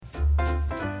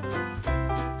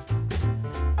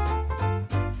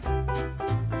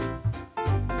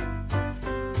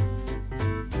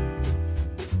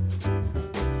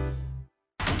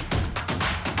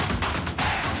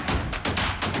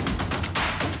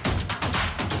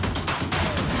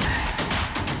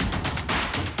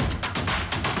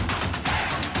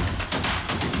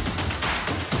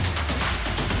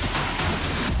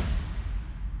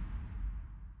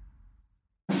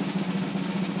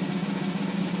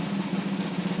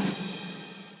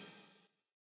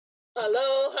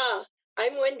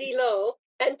Wendy Lowe,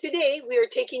 and today we are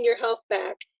taking your health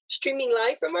back, streaming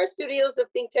live from our studios of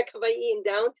Think Tech Hawaii in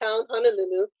downtown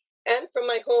Honolulu and from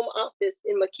my home office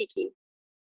in Makiki.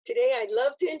 Today, I'd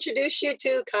love to introduce you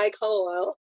to Kai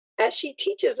Caldwell as she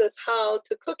teaches us how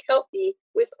to cook healthy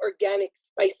with organic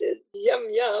spices. Yum,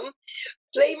 yum.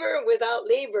 Flavor without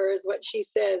labor is what she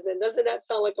says. And doesn't that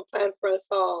sound like a plan for us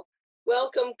all?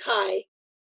 Welcome, Kai.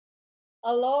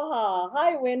 Aloha.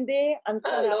 Hi, Wendy. I'm so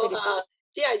happy to. Aloha.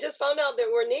 Yeah, I just found out that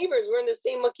we're neighbors. We're in the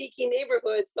same Makiki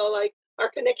neighborhood. So, like, our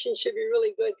connection should be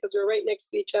really good because we're right next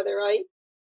to each other, right?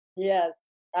 Yes,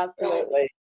 Right. absolutely.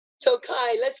 So,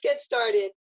 Kai, let's get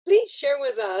started. Please share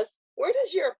with us, where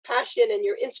does your passion and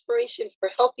your inspiration for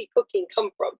healthy cooking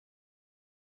come from?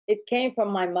 It came from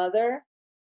my mother,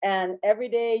 and every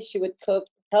day she would cook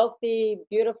healthy,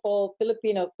 beautiful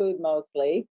Filipino food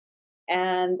mostly,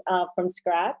 and from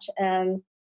scratch. And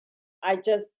I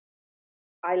just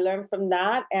I learned from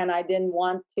that, and I didn't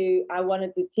want to. I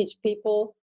wanted to teach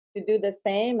people to do the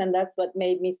same, and that's what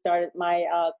made me start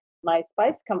my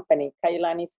spice company,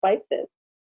 Kailani Spices.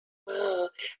 Uh,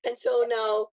 and so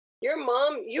now, your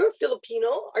mom, you're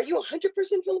Filipino. Are you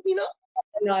 100% Filipino?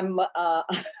 And I'm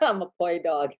a poi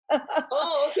dog.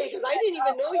 Oh, okay, because I didn't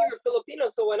even know you were Filipino.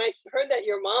 So when I heard that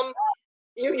your mom,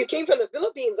 you came from the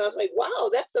Philippines, I was like, wow,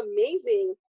 that's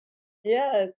amazing.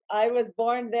 Yes, I was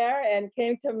born there and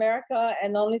came to America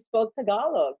and only spoke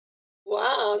Tagalog.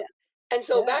 Wow. Yeah, And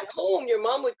so yeah. back home, your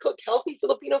mom would cook healthy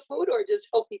Filipino food or just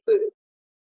healthy food?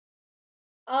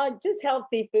 Just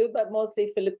healthy food, but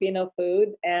mostly Filipino food.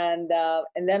 And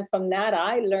then from that,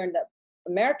 I learned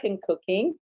American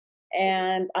cooking,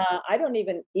 and I don't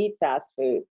even eat fast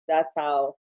food. That's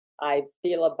how I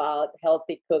feel about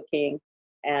healthy cooking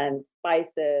and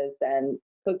spices and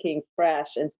cooking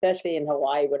fresh, and especially in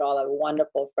Hawaii with all the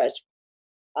wonderful fresh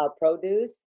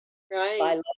produce. Buy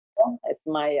Right. local. It's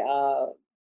my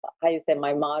how you say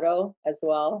my motto as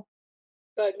well.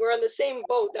 Good. We're on the same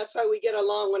boat. That's why we get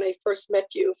along when I first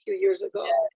met you a few years ago.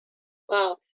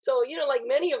 Wow. So, like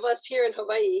many of us here in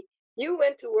Hawaii, you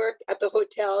went to work at the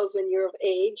hotels when you're of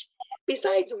age.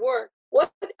 Besides work,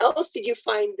 what else did you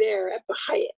find there at the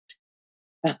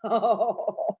Hyatt?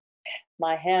 Oh,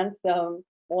 my handsome,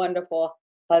 wonderful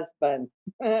husband.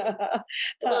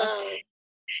 Wow.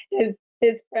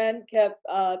 his friend kept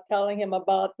telling him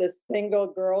about this single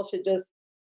girl. She just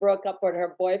broke up with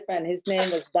her boyfriend. His name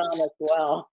was Don as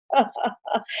well.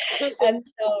 And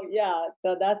so yeah,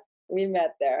 so that's we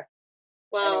met there,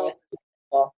 and it was Wow.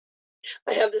 beautiful.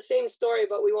 I have the same story,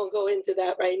 but we won't go into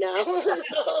that right now.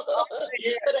 So,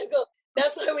 but I go,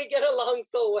 that's why we get along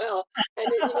so well. And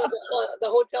then, the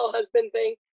hotel husband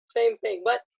thing, same thing.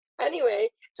 But anyway,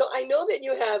 so I know that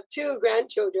you have two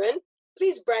grandchildren.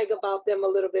 Please brag about them a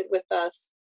little bit with us.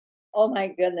 Oh my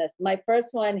goodness, my first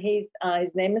one. His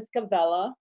name is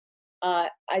Cavella.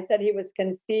 I said he was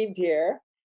conceived here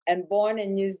and born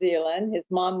in New Zealand. His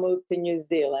mom moved to New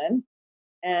Zealand,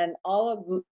 and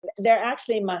they're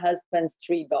actually my husband's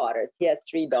three daughters. He has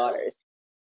three daughters,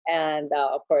 and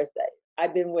of course,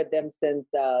 I've been with them since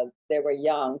they were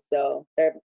young, so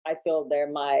I feel they're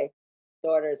my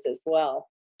daughters as well.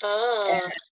 And, Ah,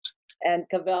 and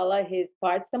Cavella, he's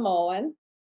part Samoan,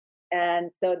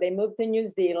 and so they moved to New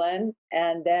Zealand.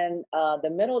 And then the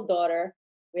middle daughter,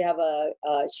 we have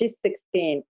she's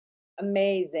 16,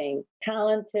 amazing,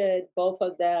 talented, both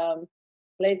of them,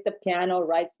 plays the piano,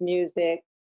 writes music,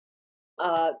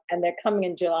 and they're coming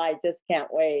in July. Just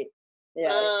can't wait.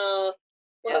 Yes, uh,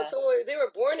 wow. yeah, So they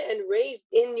were born and raised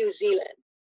in New Zealand.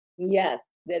 yes,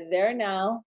 they're there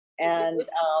now. And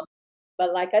Mhm.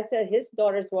 but like I said, his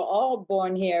daughters were all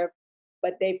born here,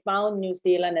 but they found New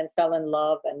Zealand and fell in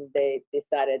love, and they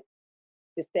decided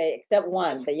to stay. Except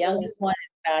one, That's the cool. youngest one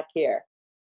is back here.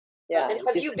 Yeah, And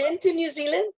have she's you been to New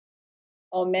Zealand?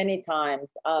 many times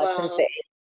since Wow. the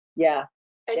yeah,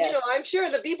 And yes. I'm sure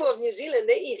the people of New Zealand,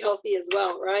 they eat healthy as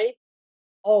well, right?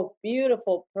 Oh,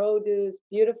 beautiful produce,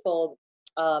 beautiful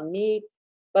meats.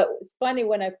 But it's funny,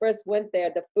 when I first went there,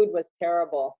 the food was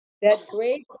terrible. They had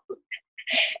great.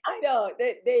 I know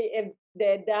they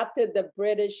adapted the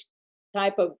British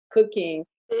type of cooking,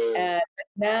 Mm. and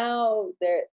now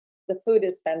the food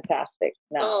is fantastic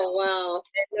now. Oh, wow.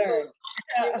 They So learned.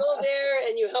 you go there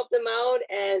and you help them out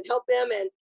and help them and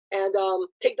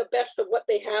take the best of what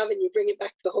they have and you bring it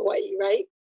back to Hawaii, right?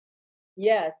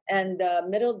 Yes, and the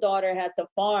middle daughter has a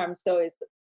farm, so it's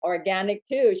organic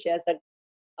too.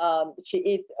 She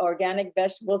eats organic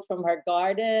vegetables from her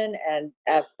garden and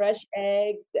fresh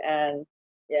eggs, and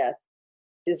yes,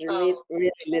 she's Oh,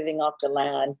 really living off the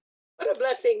land. what a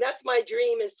blessing. That's my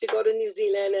dream is to go to New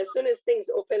Zealand as soon as things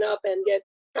open up and get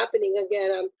happening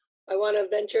again. I want to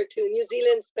venture to New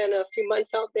Zealand, spend a few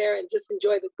months out there, and just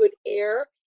enjoy the good air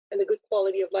and the good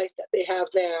quality of life that they have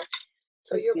there.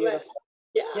 So It's you're beautiful. blessed.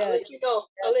 Yeah, I'll Yes. let you know.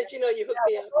 I'll let you know you hook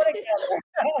me up. Go together.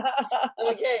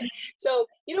 Okay. So,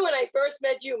 when I first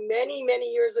met you many, many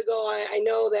years ago, I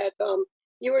know that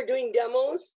you were doing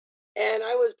demos and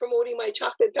I was promoting my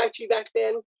chocolate factory back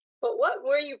then. But what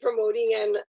were you promoting,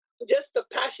 and just the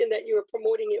passion that you were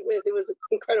promoting it with? It was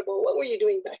incredible. What were you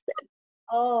doing back then?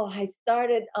 Oh, I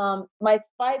started my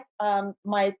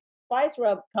spice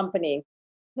rub company.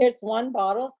 Here's one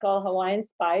bottle. It's called Hawaiian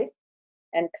Spice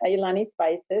and Kailani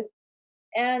Spices.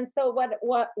 And so what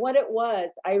it was,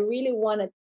 I really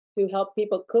wanted to help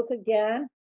people cook again.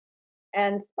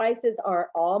 And spices are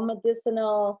all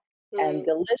medicinal and Mm,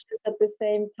 delicious at the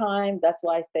same time. That's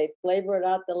why I say flavor it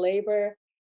out the labor.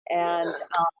 And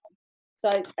yeah. so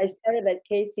I started at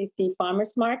KCC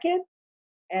Farmers Market,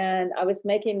 and I was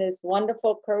making this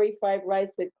wonderful curry fried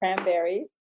rice with cranberries.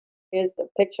 Here's a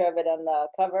picture of it on the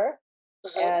cover,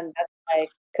 Uh-huh. and that's my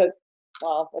cook.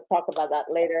 Well, we'll talk about that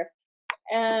later.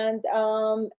 And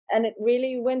it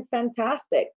really went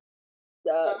fantastic.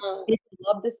 The Uh, people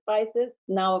love the spices.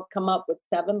 Now I've come up with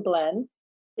 7 blends,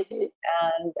 mhm.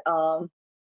 and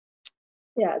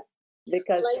yes,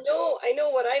 because Well, I know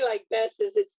what I like best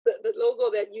is it's the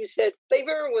logo that you said,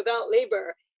 flavor without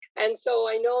labor. And so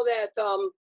I know that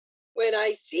when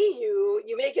I see you,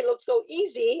 you make it look so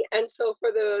easy. And so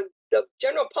for the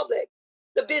general public,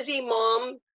 the busy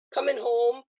mom coming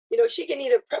home, she can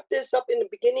either prep this up in the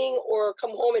beginning or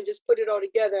come home and just put it all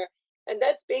together. And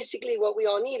that's basically what we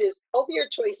all need is healthier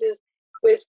choices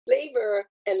with flavor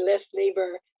and less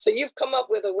labor. So you've come up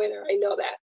with a winner. I know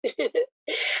that.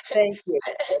 thank you.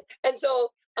 And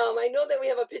so I know that we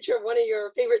have a picture of one of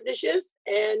your favorite dishes,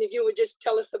 and if you would just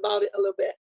tell us about it a little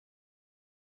bit.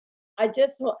 I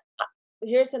just wa-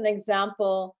 Here's an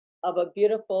example of a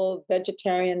beautiful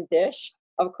vegetarian dish.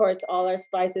 Of course, all our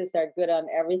spices are good on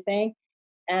everything.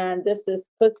 And this is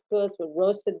couscous with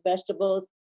roasted vegetables.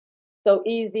 So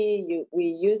easy. We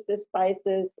use the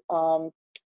spices,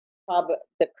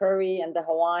 the curry and the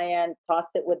Hawaiian,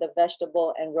 tossed it with the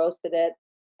vegetable and roasted it,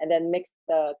 and then mixed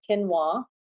the quinoa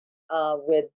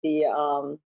with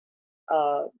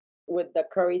uh, the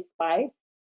curry spice.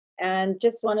 And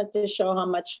just wanted to show how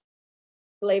much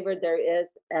flavor there is,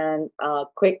 and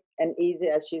quick and easy,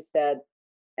 as you said.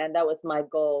 And that was my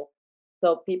goal.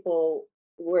 So people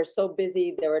were so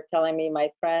busy, they were telling me,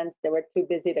 my friends, they were too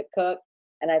busy to cook.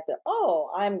 And I said, oh,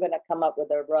 I'm going to come up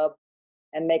with a rub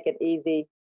and make it easy.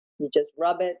 You just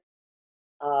rub it,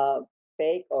 uh,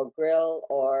 bake or grill,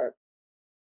 or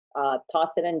toss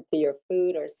it into your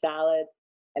food or salads,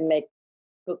 and make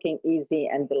cooking easy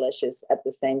and delicious at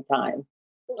the same time.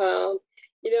 Um,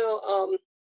 you know, um,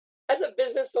 as a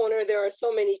business owner, there are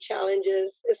so many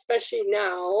challenges, especially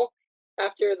now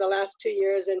after the last 2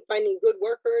 years, and finding good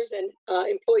workers and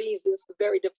employees is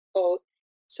very difficult.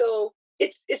 So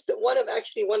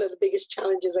one of the biggest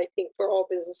challenges I think for all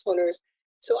business owners.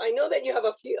 So I know that you have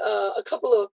a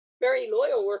couple of very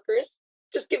loyal workers.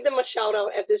 Just give them a shout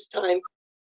out at this time.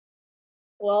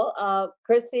 Well,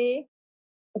 Chrissy,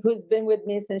 who's been with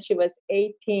me since she was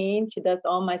 18. She does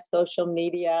all my social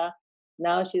media.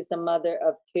 Now she's a mother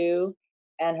of two,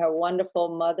 and her wonderful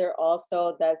mother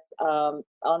also, that's on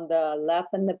the left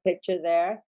in the picture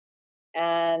there.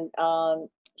 And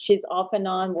she's off and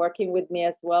on working with me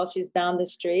as well. She's down the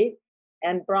street.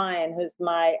 And Brian, who's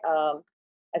my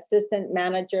assistant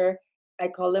manager, I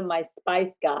call him my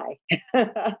spice guy.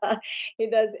 He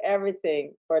does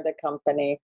everything for the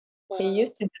company. He Wow.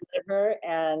 used to deliver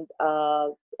and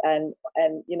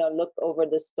look over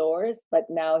the stores, but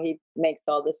now he makes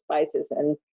all the spices,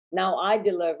 and now I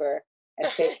deliver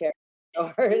and take care of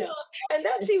You stores. know, and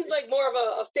that seems like more of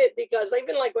a fit because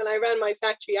even like when I ran my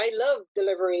factory, I love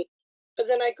delivery because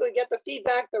then I could get the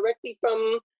feedback directly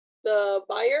from the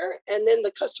buyer and then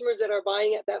the customers that are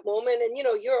buying at that moment. And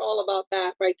you're all about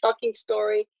that, right? Talking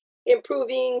story,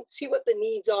 improving, see what the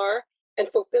needs are, and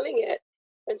fulfilling it.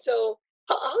 And so,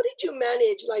 how did you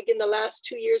manage, like in the last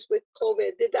 2 years with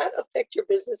COVID? Did that affect your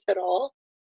business at all?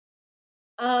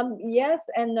 Yes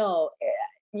and no.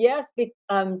 Yes,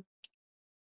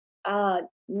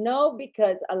 no,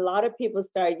 because a lot of people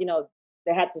started,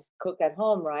 they had to cook at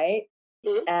home, right?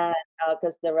 Mhm. And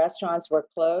because the restaurants were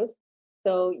closed.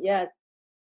 So yes,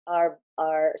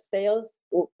 our sales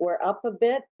were up a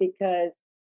bit because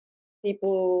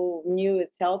people knew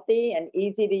it's healthy and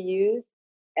easy to use,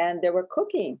 and they were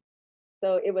cooking.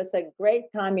 So it was a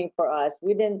great timing for us.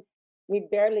 We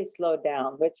barely slowed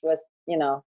down, which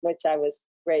I was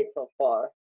grateful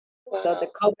for. So the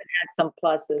Wow. COVID had some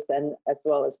pluses and as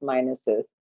well as minuses.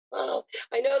 Wow.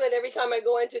 I know that every time I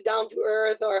go into Down to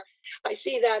Earth or I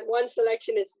see that one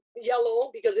selection is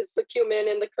yellow because it's the cumin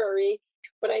and the curry,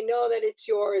 but I know that it's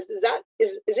yours. Is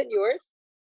it yours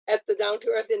at the Down to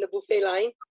Earth in the buffet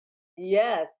line?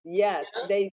 Yes, yes.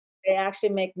 Yeah. They actually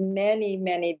make many,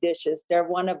 many dishes. They're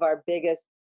one of our biggest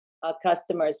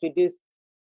customers. We do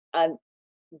uh,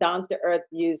 down to earth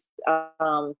use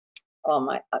oh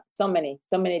my so many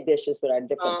dishes with our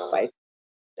different Uh, spices.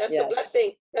 that's a Yes.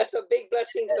 blessing. That's a big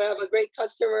blessing to have a great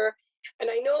customer. And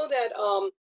I know that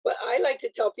but I like to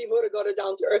tell people to go to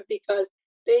Down to Earth because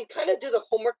they kind of do the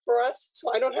homework for us.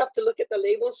 So I don't have to look at the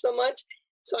labels so much.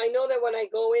 So I know that when I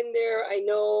go in there, I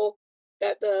know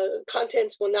that the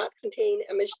contents will not contain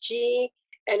MSG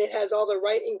and it has all the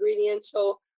right ingredients.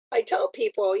 So I tell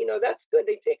people, that's good.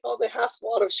 They take all the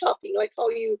hassle out of shopping, like how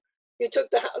you took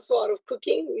the hassle out of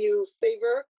cooking, you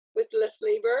favor with less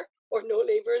labor or no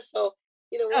labor. So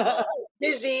we're all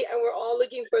busy and we're all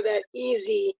looking for that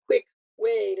easy, quick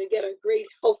way to get a great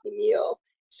healthy meal.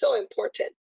 So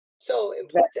important. So Ve-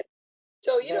 important.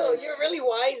 So, Very. you're really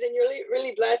wise and you're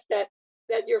really blessed that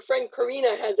your friend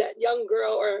Karina has that young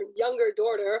girl or younger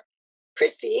daughter,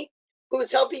 Chrissy, who's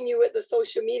helping you with the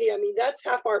social media. I mean, that's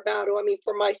half our battle. I mean,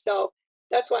 for myself,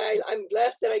 that's why I'm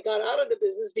blessed that I got out of the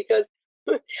business because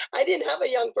I didn't have a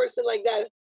young person like that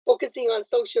focusing on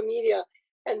social media.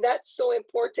 And that's so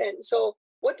important. So,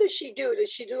 what does she do? Does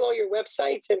she do all your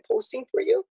websites and posting for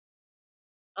you?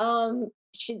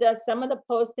 She does some of the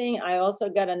posting. I also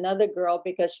got another girl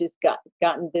because she's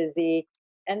gotten busy,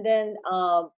 and then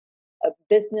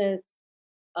business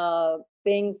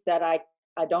things that I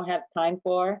don't have time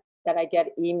for that I get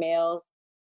emails.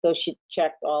 So she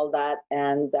checked all that,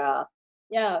 and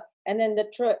yeah, and then the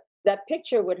trip that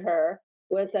picture with her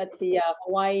was at the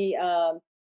Hawaii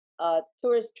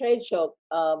tourist trade show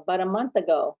about a month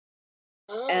ago.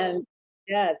 Oh, And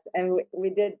yes, and we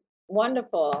did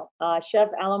wonderful. Chef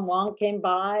Alan Wong came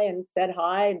by and said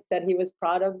hi and said he was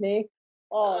proud of me.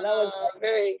 Oh, that was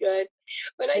very good.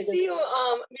 When I because see you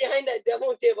behind that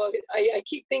demo table, I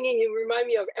keep thinking you remind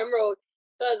me of Emerald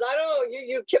because I don't know,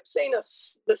 you kept saying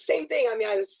the same thing. I mean,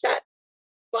 I was sat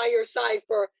by your side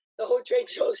for the whole trade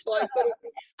show, so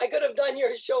I could have done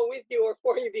your show with you or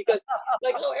for you because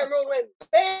like how Emerald went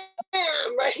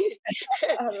bam right,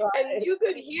 and right. you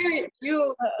could hear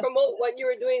you promote what you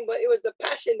were doing, but it was the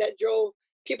passion that drove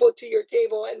people to your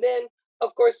table, and then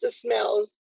of course the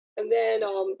smells, and then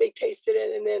they tasted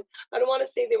it, and then I don't want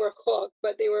to say they were hooked,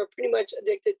 but they were pretty much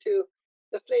addicted to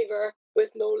the flavor with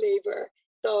no labor.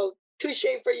 So touche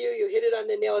for you. You hit it on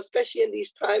the nail, especially in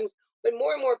these times when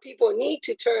more and more people need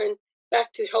to turn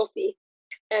back to healthy.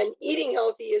 And eating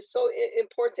healthy is so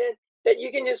important that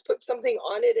you can just put something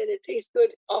on it and it tastes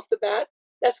good off the bat.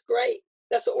 That's great.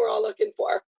 That's what we're all looking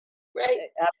for, right?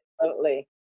 Absolutely.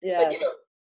 But Yes.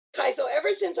 Kai, so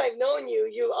ever since I've known you,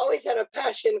 you always had a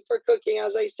passion for cooking.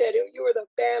 As I said, you were the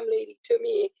fam lady to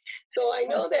me. So I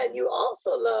know that you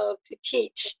also love to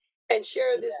teach and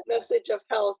share this message of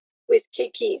health with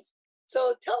keikis.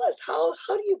 So tell us, how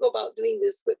do you go about doing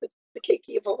this with the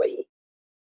keiki of Hawaii?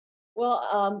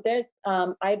 Well, there's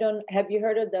I don't have you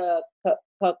heard of the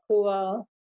Kakua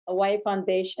Hawaii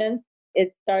Foundation?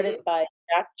 It's started Mhm, by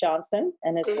Jack Johnson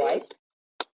and his mhm. wife,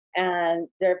 and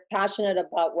they're passionate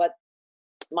about what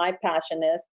my passion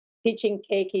is teaching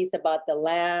keikis about the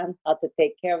land, how to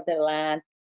take care of the land,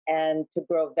 and to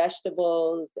grow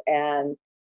vegetables,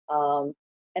 um,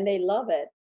 and they love it.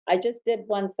 I just did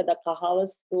one for the Kahala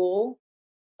school,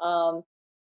 um,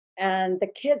 and the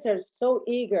kids are so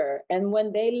eager. And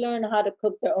when they learn how to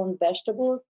cook their own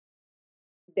vegetables,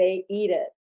 they eat it,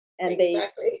 and they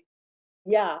Exactly.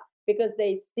 yeah, because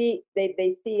they see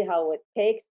how it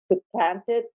takes to plant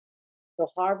it, to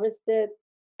harvest it,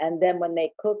 and then when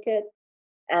they cook it,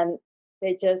 and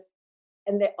they just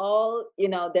and they all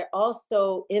they're all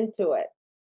so into it,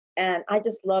 and I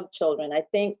just love children. I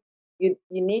think you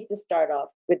need to start off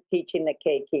with teaching the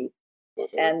keikis,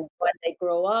 Mhm. and when they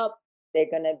grow up they're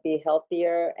going to be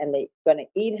healthier and they're going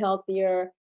to eat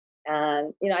healthier.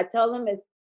 And I tell them it's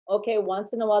okay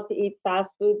once in a while to eat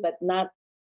fast food, but not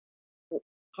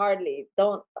hardly.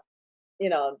 Don't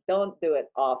do it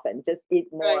often. Just eat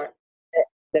Right. more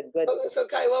the good. So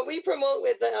Kai, what we promote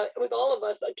with all of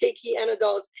us, keiki and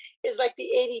adults, is like the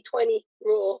 80-20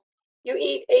 rule. You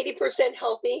eat 80%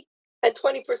 healthy, and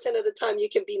 20% of the time you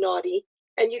can be naughty,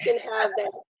 and you can have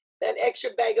that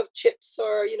extra bag of chips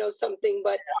or something.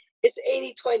 But it's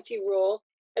 80-20 rule.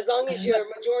 As long as your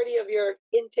majority of your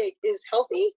intake is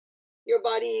healthy, your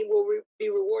body will be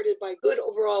rewarded by good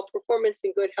overall performance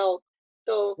and good health.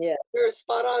 So Yeah. you're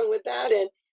spot on with that. And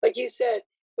like you said,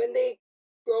 when they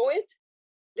grow it,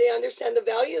 they understand the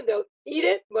value. eat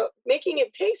it, but making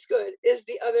it taste good is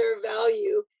the other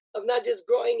value of not just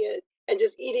growing it and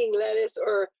just eating lettuce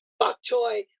or bok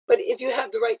choy, but if you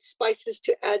have the right spices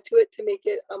to add to it to make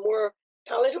it more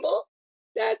palatable,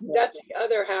 Yeah. that's the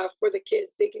other half for the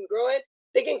kids. They can grow it,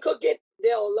 they can cook it,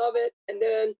 they'll love it, and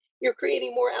then you're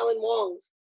creating more Alan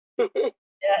Wongs.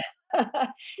 Yeah.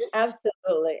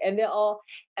 Absolutely. And they're all,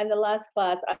 and the last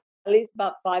class, at least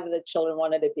about five of the children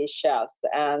wanted to be chefs,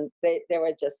 and they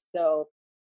were just so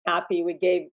happy. We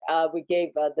gave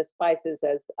the spices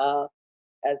as a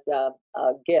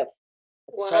gift,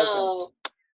 as a present. Wow,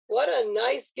 what a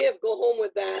nice gift. Go home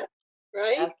with that,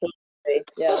 right? Absolutely.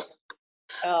 Yes.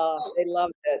 Oh, they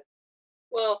loved it.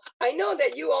 Well, I know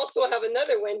that you also have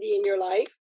another Wendy in your life.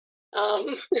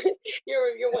 Um,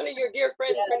 you're one of your dear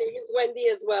friends. Her Yeah, name is Wendy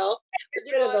as well. But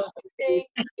get rid of I those always cookies.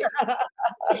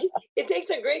 say it takes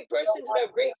a great person to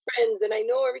have great friends, and I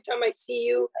know every time I see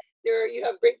you, you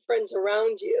have great friends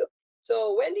around you.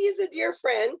 So Wendy is a dear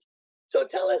friend. So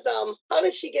tell us, how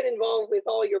does she get involved with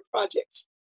all your projects?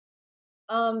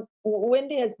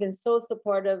 Wendy has been so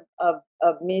supportive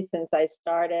of me since I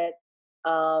started,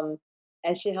 um,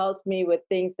 and she helps me with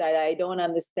things that I don't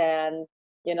understand,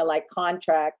 like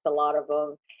contracts, a lot of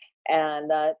them,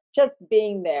 and just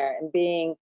being there and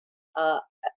being, uh,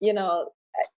 you know,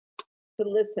 to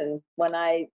listen when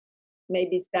I may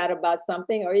be sad about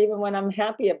something, or even when I'm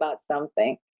happy about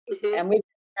something. Hmm. And we've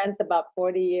been friends about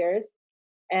 40 years.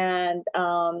 And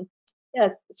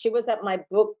yes, she was at my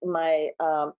book. I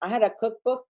had a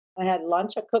cookbook. I had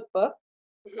launched a cookbook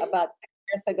Hmm. about 6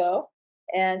 years ago,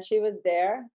 and she was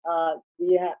there.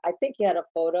 Yeah, I think you had a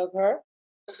photo of her.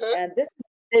 Uh-huh. And this is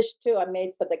a dish too I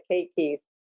made for the Keikis,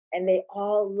 and they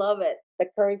all love it. The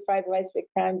curry fried rice with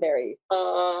cranberries.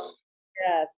 Uh,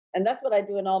 Yes, and that's what I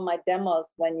do in all my demos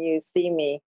when you see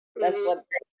me. That's what mhm.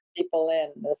 brings people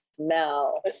in, the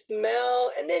smell. The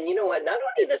smell, and then you know what? Not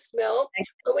only the smell,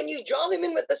 but when you draw them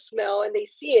in with the smell and they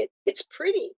see it, it's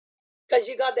pretty because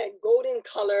you got that golden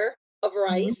color of Mhm.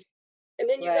 rice, and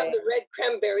then you got Right. the red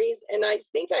cranberries, and I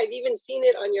think I've even seen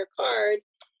it on your card.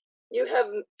 You have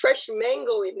fresh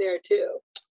mango in there too,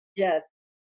 Yes.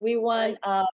 We won right?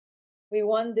 uh we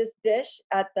won this dish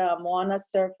at the Moana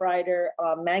Stir Frieder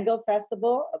Mango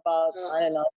Festival about, I Uh,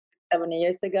 don't know, 70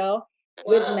 years ago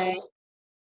with mango. wow,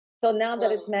 So now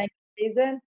that it's wow, mango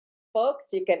season,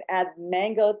 folks, you can add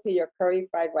mango to your curry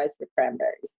fried rice with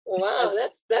cranberries. wow!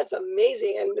 That's That's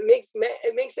amazing, and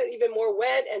it makes it even more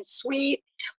wet and sweet,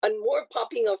 and more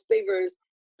popping of flavors.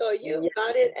 So yeah, you've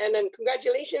got it, and then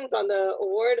congratulations on the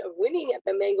award of winning at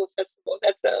the Mango Festival.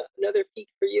 That's another feat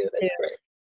for you. yeah. That's great.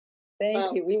 Thank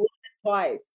Wow. you. We won it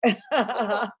twice.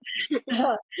 The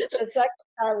second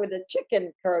time with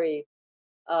a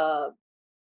uh,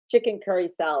 chicken curry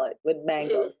salad with Mhm.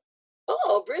 mangoes.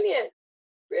 Oh, brilliant.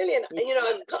 Brilliant. Yeah.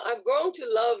 And I've grown to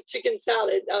love chicken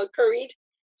salad, curried.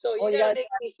 So Oh, you you gotta gotta make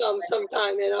try me some it.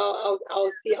 sometime, and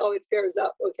I'll see how it fares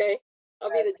up. Okay,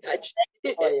 I'll be Yes, the judge.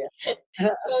 for you.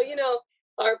 So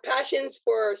our passions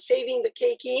for saving the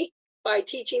keiki by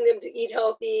teaching them to eat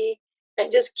healthy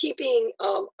and just keeping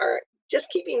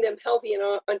them healthy and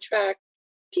on track.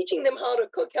 Teaching them how to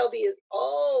cook healthy is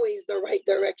always the right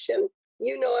direction.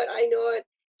 You know it, I know it.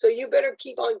 So you better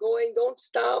keep on going. Don't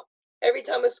stop. Every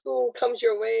time a school comes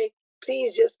your way,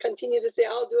 please just continue to say,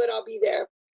 I'll do it, I'll be there.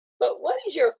 But what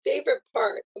is your favorite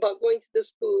part about going to the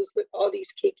schools with all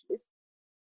these keikis?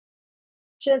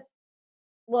 Just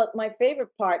well, my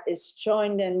favorite part is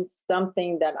showing them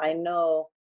something that I know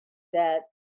that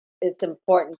is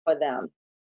important for them.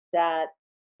 That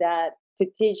that to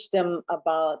teach them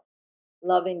about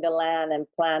loving the land and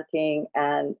planting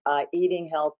and eating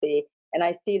healthy. And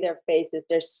I see their faces;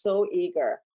 they're so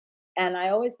eager. And I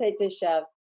always say to chefs,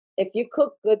 if you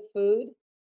cook good food,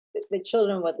 the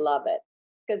children would love it.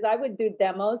 Because I would do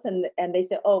demos and they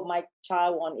say, "Oh, my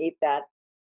child won't eat that."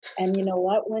 And you know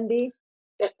what, Wendy?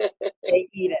 They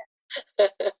eat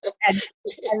it.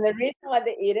 And the reason why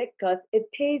they eat it, because it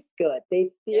tastes good.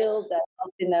 They feel Yeah. the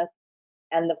healthiness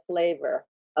and the flavor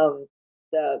of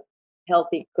the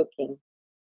healthy cooking.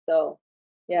 So,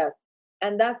 yes.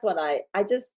 And that's what I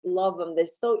just love them. They're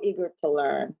so eager to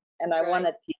learn, and I Right.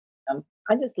 wanna teach them.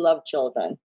 I just love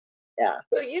children. Yeah.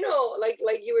 So like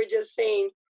you were just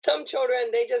saying, some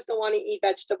children they just don't want to eat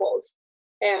vegetables,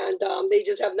 and they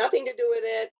just have nothing to do with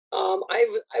it.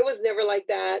 I was never like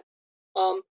that.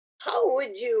 How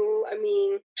would you? I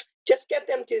mean, just get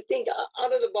them to think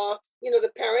out of the box.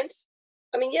 The parents.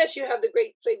 I mean, yes, you have the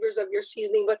great flavors of your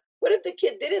seasoning, but what if the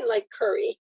kid didn't like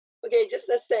curry? Okay, just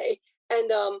let's say,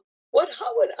 and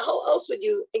how else would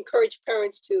you encourage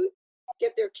parents to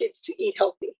get their kids to eat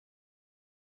healthy?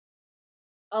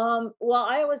 Well,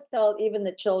 I always tell even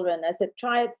the children, I said,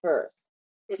 try it first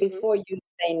Hmm. before you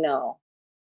say no.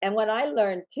 And what I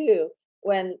learned too,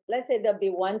 when let's say there'll be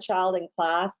one child in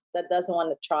class that doesn't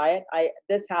want to try it, I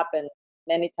this happened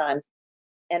many times,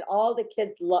 and all the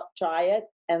kids try it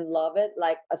and love it,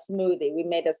 like a smoothie. We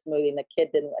made a smoothie, and the kid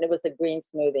didn't. It was a green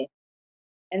smoothie,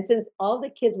 and since all the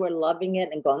kids were loving it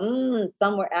and going,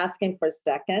 some were asking for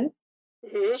seconds.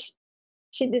 Hmm. She,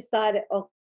 she decided,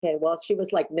 okay, well, she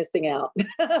was like missing out.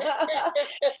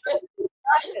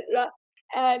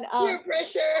 And Peer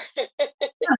pressure.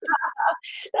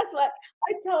 that's what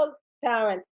I tell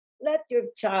parents, let your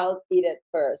child eat it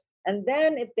first. And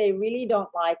then if they really don't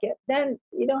like it, then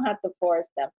you don't have to force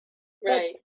them. But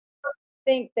Right.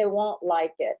 think they won't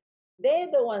like it. They're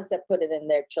the ones that put it in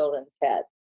their children's head.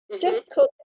 Hmm. Just cook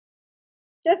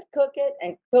just cook it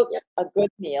and cook Yep. a good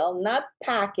meal, not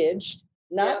packaged,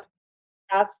 not Yep.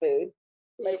 fast food,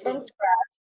 but from Hmm. scratch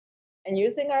and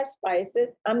using our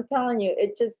spices. I'm telling you,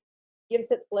 it just gives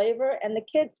it flavor and the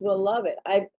kids will love it.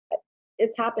 I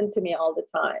It's happened to me all the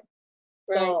time.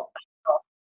 Right. So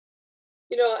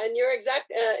And you're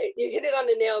exact. You hit it on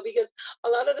the nail because a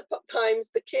lot of the times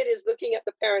the kid is looking at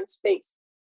the parent's face.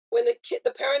 When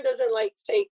the parent doesn't like,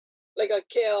 say, like a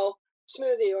kale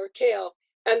smoothie or kale,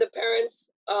 and the parents,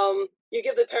 you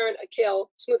give the parent a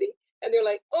kale smoothie, and they're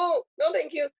like, "Oh, no,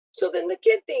 thank you." So then the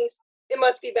kid thinks it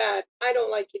must be bad. I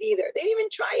don't like it either. They didn't even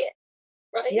try it,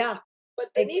 right? yeah, But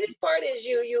the ex- neatest part is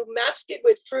you mask it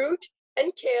with fruit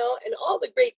and kale and all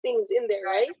the great things in there,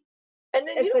 right? And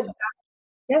then it's exactly,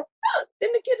 yeah, then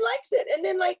the kid likes it, and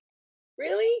then like,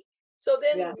 really? So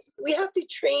yeah, then we have to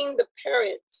train the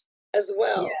parents as yeah.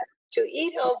 well to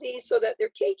eat healthy so that their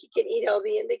cakey can eat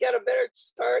healthy and they got a better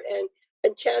start and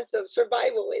chance of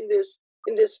survival in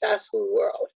this fast food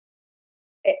world.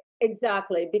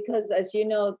 Exactly, because as you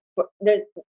know, there's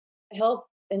health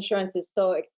insurance is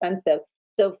so expensive.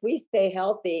 So if we stay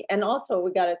healthy, and also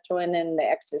we got to throw in the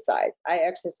exercise. I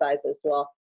exercise as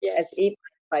well as Yes. eat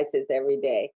my spices every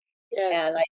day, Yes.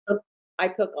 and I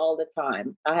cook all the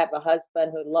time. I have a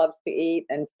husband who loves to eat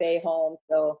and stay home,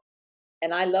 so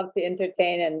and I love to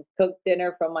entertain and cook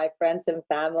dinner for my friends and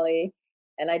family,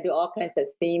 and I do all kinds of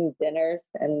themed dinners,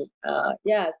 and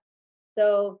yes.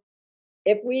 So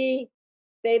if we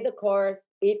stay the course,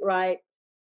 eat right,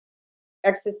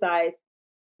 exercise,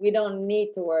 we don't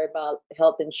need to worry about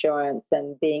health insurance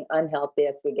and being unhealthy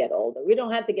as we get older. We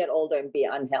don't have to get older and be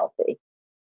unhealthy.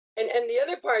 And the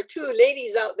other part too,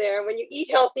 ladies out there, when you eat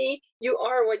healthy, you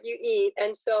are what you eat.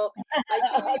 And so I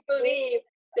truly See? believe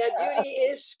that beauty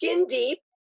is skin deep,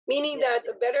 meaning Yeah, that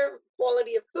the better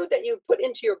quality of food that you put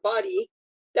into your body,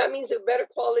 that means the better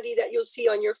quality that you'll see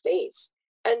on your face.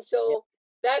 And yeah, so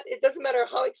that it doesn't matter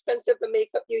how expensive the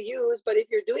makeup you use, but if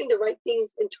you're doing the right things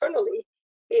internally,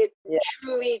 it yeah,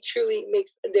 truly, truly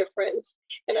makes a difference.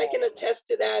 And I can yes. attest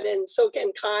to that. And so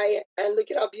can Kai. And look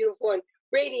at how beautiful and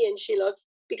radiant she looks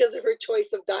because of her choice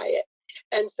of diet.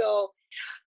 And so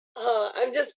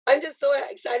I'm just so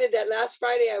excited that last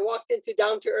Friday I walked into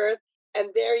Down to Earth and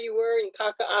there you were in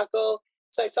Kaka'ako.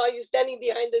 So I saw you standing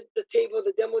behind the table,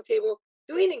 the demo table,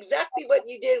 doing exactly what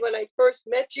you did when I first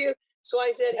met you. So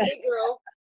I said, "Hey girl,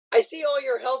 I see all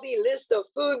your healthy list of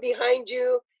food behind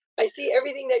you. I see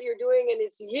everything that you're doing, and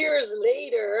it's years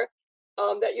later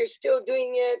that you're still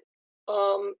doing it."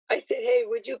 I said, "Hey,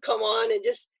 would you come on and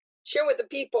just share with the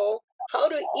people how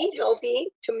to eat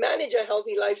healthy, to manage a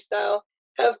healthy lifestyle,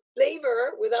 have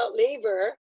flavor without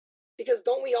labor? Because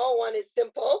don't we all want it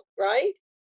simple, right?"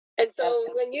 And so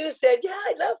Absolutely. when you said, "Yeah,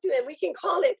 I'd love to," and we can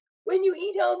call it, "When you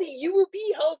eat healthy, you will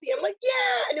be healthy." I'm like,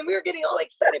 "Yeah." And then we were getting all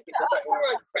excited. People thought we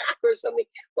were on crack or something,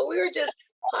 but we were just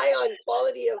high on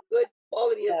good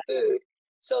quality of Yeah, food.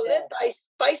 So let yeah, thy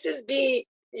spices be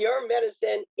your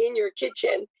medicine in your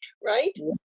kitchen, right?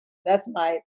 yeah. That's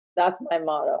my that's my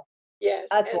motto Yes.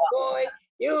 as And well. boy,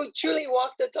 you truly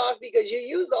walk the talk because you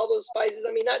use all those spices.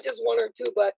 I mean, not just one or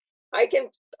two, but I can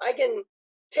I can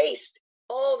taste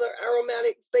all the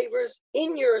aromatic flavors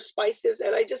in your spices.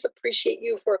 And I just appreciate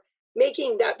you for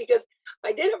making that because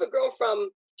I did have a girl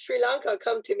from Sri Lanka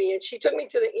come to me and she took me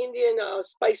to the Indian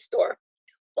spice store.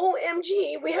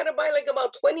 OMG, we had to buy like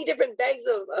about 20 different bags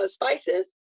of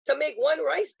spices to make one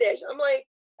rice dish. I'm like,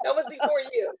 that was before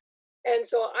you. And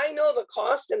so I know the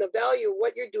cost and the value of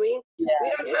what you're doing. We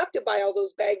Yeah, don't have to buy all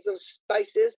those bags of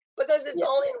spices because it's yeah,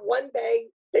 all in one bag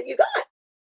that you got.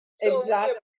 So we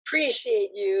exactly.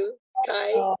 appreciate you,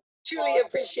 Kai. Oh, Truly oh,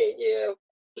 appreciate you.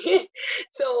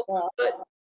 So, oh. but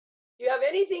do you have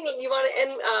anything you want to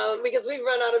end? Because we've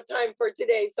run out of time for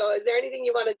today. So, is there anything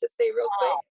you want to just say real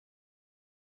quick?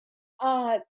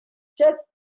 Uh, just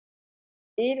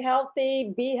eat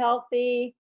healthy, be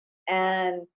healthy,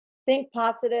 and think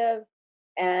positive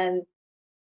and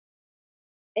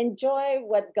enjoy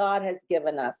what God has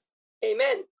given us.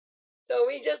 Amen. So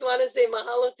we just want to say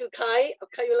mahalo to Kai of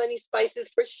Kaiulani Spices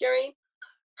for sharing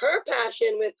her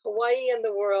passion with Hawaii and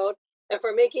the world and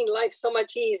for making life so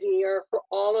much easier for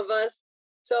all of us.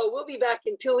 So we'll be back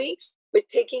in 2 weeks with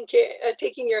taking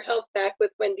your health back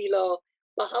with Wendy Lowe.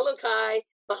 Mahalo Kai,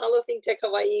 mahalo Think Tech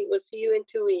Hawaii. We'll see you in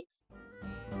 2 weeks.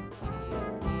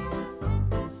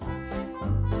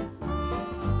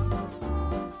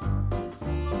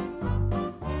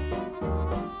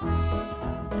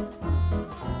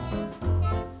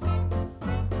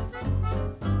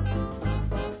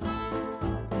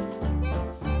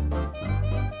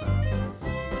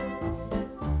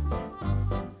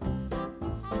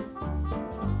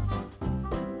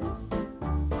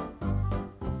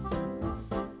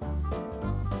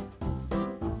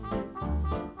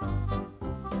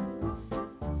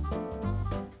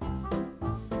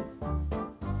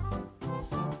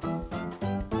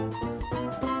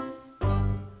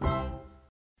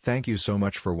 Thank you so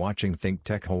much for watching Think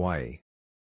Tech Hawaii.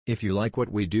 If you like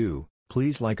what we do,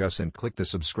 please like us and click the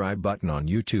subscribe button on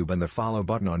YouTube and the follow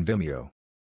button on Vimeo.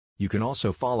 You can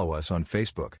also follow us on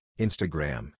Facebook,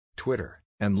 Instagram, Twitter,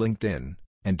 and LinkedIn,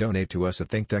 and donate to us at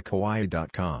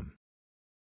thinktechhawaii.com.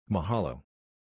 Mahalo.